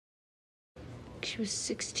She was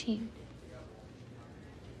 16.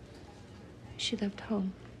 She left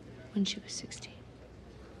home when she was 16.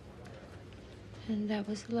 And that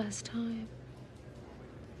was the last time.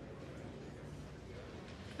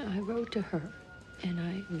 I wrote to her, and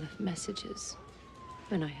I left messages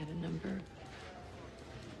when I had a number.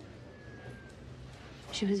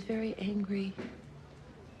 She was very angry.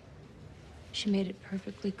 She made it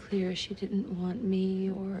perfectly clear she didn't want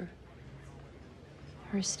me or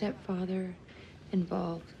her stepfather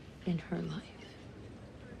involved in her life.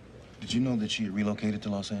 Did you know that she had relocated to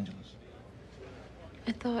Los Angeles?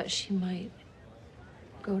 I thought she might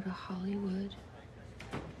go to Hollywood.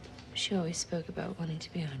 She always spoke about wanting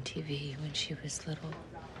to be on TV when she was little.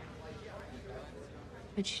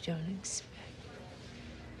 But you don't expect.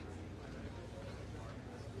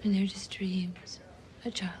 And they're just dreams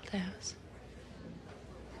a child has.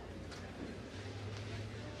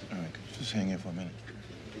 All right, could you just hang here for a minute?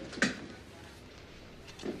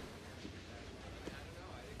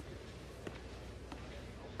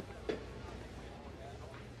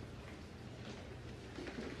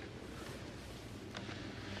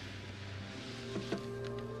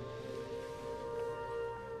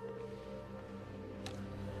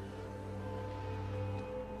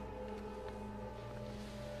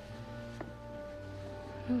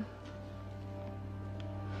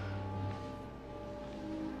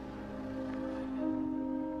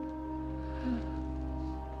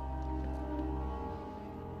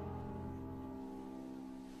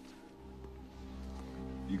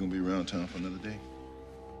 You gonna be around town for another day?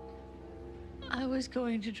 I was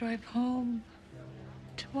going to drive home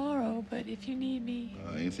tomorrow, but if you need me...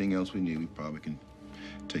 Anything else we need, we probably can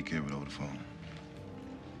take care of it over the phone.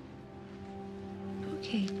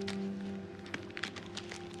 Okay.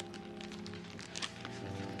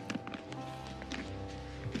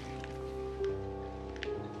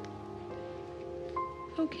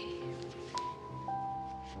 Okay.